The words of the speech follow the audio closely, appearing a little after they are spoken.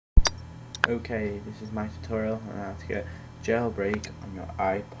Okay, this is my tutorial on how to get jailbreak on your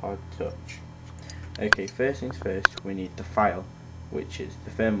iPod Touch. Okay, first things first, we need the file, which is the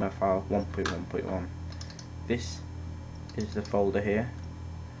firmware file 1.1.1. This is the folder here.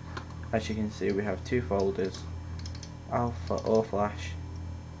 As you can see, we have two folders, alpha or flash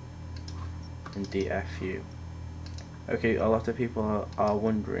and DFU. Okay, a lot of people are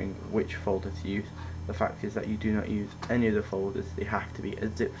wondering which folder to use. The fact is that you do not use any of the folders, they have to be a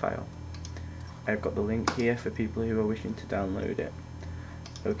zip file. I've got the link here for people who are wishing to download it.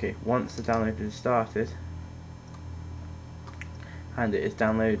 Okay, once the download is started and it is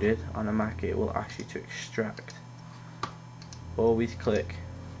downloaded on a Mac, it will ask you to extract. Always click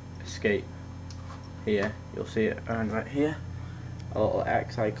escape here, you'll see it around right here, a little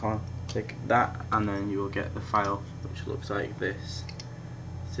X icon, click that and then you will get the file which looks like this,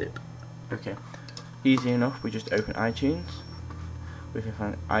 zip. Okay, easy enough, we just open iTunes, we can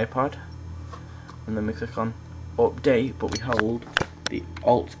find iPod, and then we click on update, but we hold the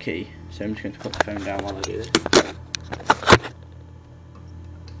alt key. So I'm just going to put the phone down while I do this.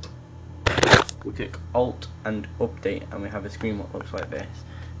 We click alt and update and we have a screen what looks like this.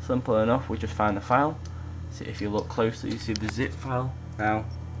 Simple enough, we just find the file. So if you look closely, you see the zip file now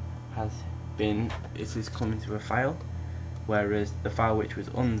it is coming to a file, whereas the file which was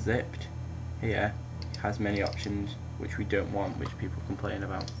unzipped here has many options which we don't want, which people complain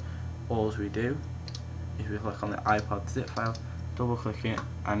about. All we do is we click on the iPod zip file, double click it,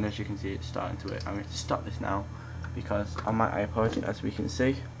 and as you can see it's starting to work. I'm going to stop this now because on my iPod, as we can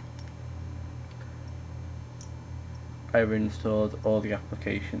see, I've installed all the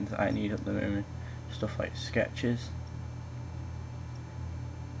applications I need at the moment, stuff like sketches,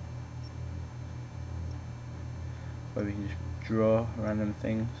 where we can just draw random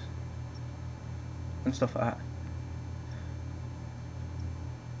things and stuff like that.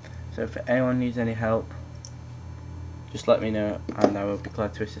 So if anyone needs any help, just let me know and I will be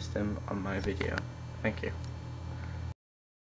glad to assist them on my video. Thank you.